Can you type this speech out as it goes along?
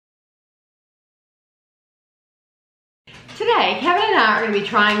Today, Kevin and I are going to be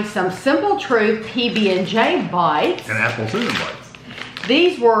trying some Simple Truth PB&J bites. And apple cinnamon bites.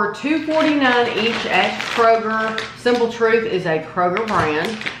 These were $2.49 each at Kroger. Simple Truth is a Kroger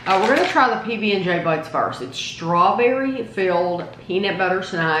brand. We're going to try the PB&J bites first. It's strawberry-filled peanut butter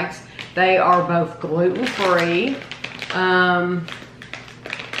snacks. They are both gluten-free.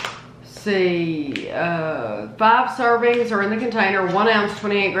 See, 5 servings are in the container. 1 ounce,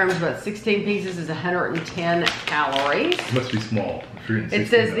 28 grams, about 16 pieces is 110 calories. Must be small. It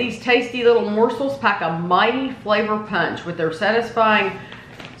says these tasty little morsels pack a mighty flavor punch with their satisfyingly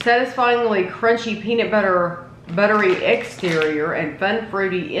crunchy peanut buttery exterior and fun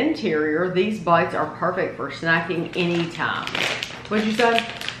fruity interior. These bites are perfect for snacking anytime. What'd you say? I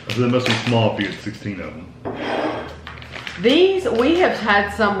said they must be small if you get 16 of them. These, we have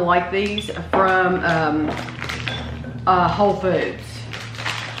had some like these from Whole Foods.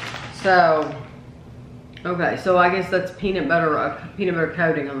 So, okay, so I guess that's peanut butter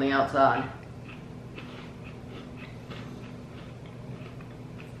coating on the outside.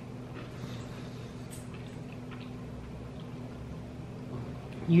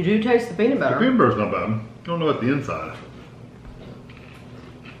 You do taste the peanut butter. The peanut butter's not bad. I don't know about the inside.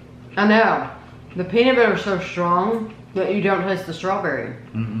 I know. The peanut butter is so strong that you don't taste the strawberry.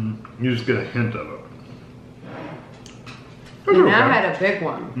 You just get a hint of it. And I had a big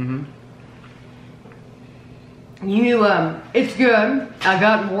one. It's good. I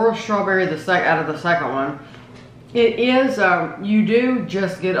got more strawberry out of the second one. It is, you do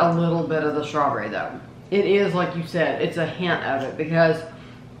just get a little bit of the strawberry though. It is, like you said, it's a hint of it because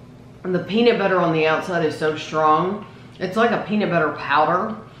the peanut butter on the outside is so strong. It's like a peanut butter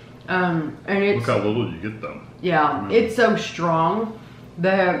powder. And it's, look how little you get though. Yeah, it's so strong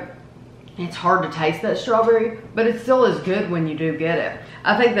that it's hard to taste that strawberry, but it still is good when you do get it.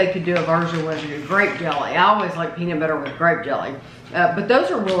 I think they could do a version with grape jelly. I always like peanut butter with grape jelly, but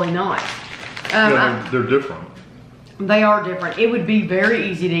those are really nice. Yeah, they're different. They are different. It would be very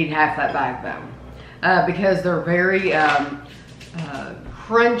easy to eat half that bag though, because they're very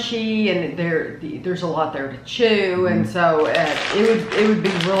crunchy and there's a lot there to chew, and so it would be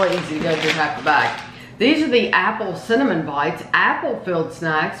really easy to go through half the bag. These are the apple cinnamon bites, apple-filled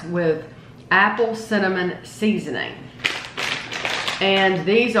snacks with apple cinnamon seasoning. And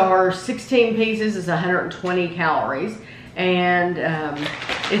these are 16 pieces, it's 120 calories. And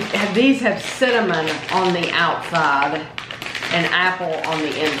these have cinnamon on the outside and apple on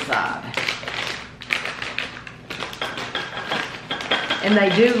the inside. And they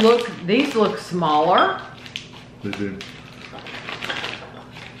do look, these look smaller. They do.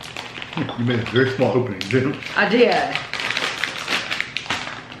 You made a very small opening, didn't you? I did.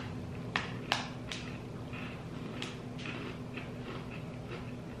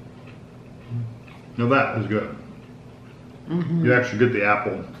 Now that is good. You actually get the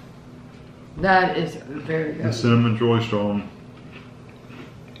apple. That is very good. The cinnamon's really strong.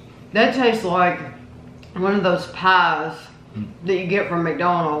 That tastes like one of those pies that you get from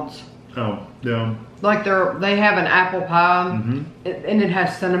McDonald's. Oh, yeah. Like they have an apple pie and it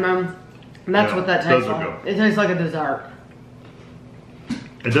has cinnamon. And that's what that tastes like. It tastes like a dessert.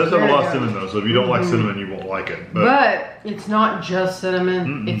 It does have a lot of cinnamon though, so if you don't like cinnamon, you won't like it. But it's not just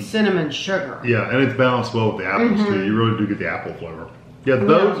cinnamon, it's cinnamon sugar. Yeah, and it's balanced well with the apples too. You really do get the apple flavor. Yeah,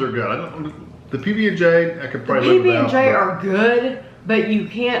 those are good. The PB&J, I could probably live without. PB&J are good, but you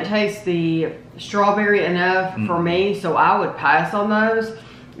can't taste the strawberry enough for me, so I would pass on those.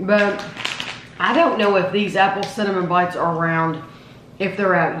 But I don't know if these apple cinnamon bites are around, if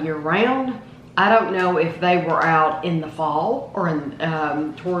they're out year round. I don't know if they were out in the fall or in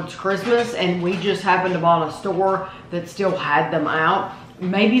towards Christmas and we just happened to buy a store that still had them out.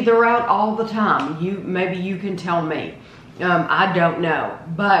 Maybe they're out all the time. Maybe you can tell me. I don't know.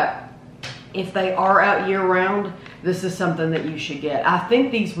 But if they are out year round, this is something that you should get. I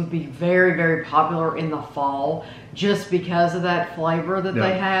think these would be very, very popular in the fall just because of that flavor that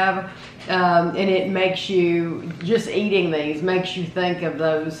they have. And it makes you, just eating these makes you think of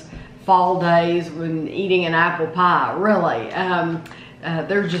those fall days when eating an apple pie, really.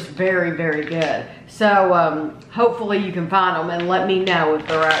 They're just very, very good. So hopefully you can find them and let me know if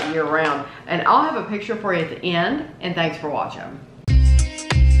they're out year round. And I'll have a picture for you at the end, and thanks for watching.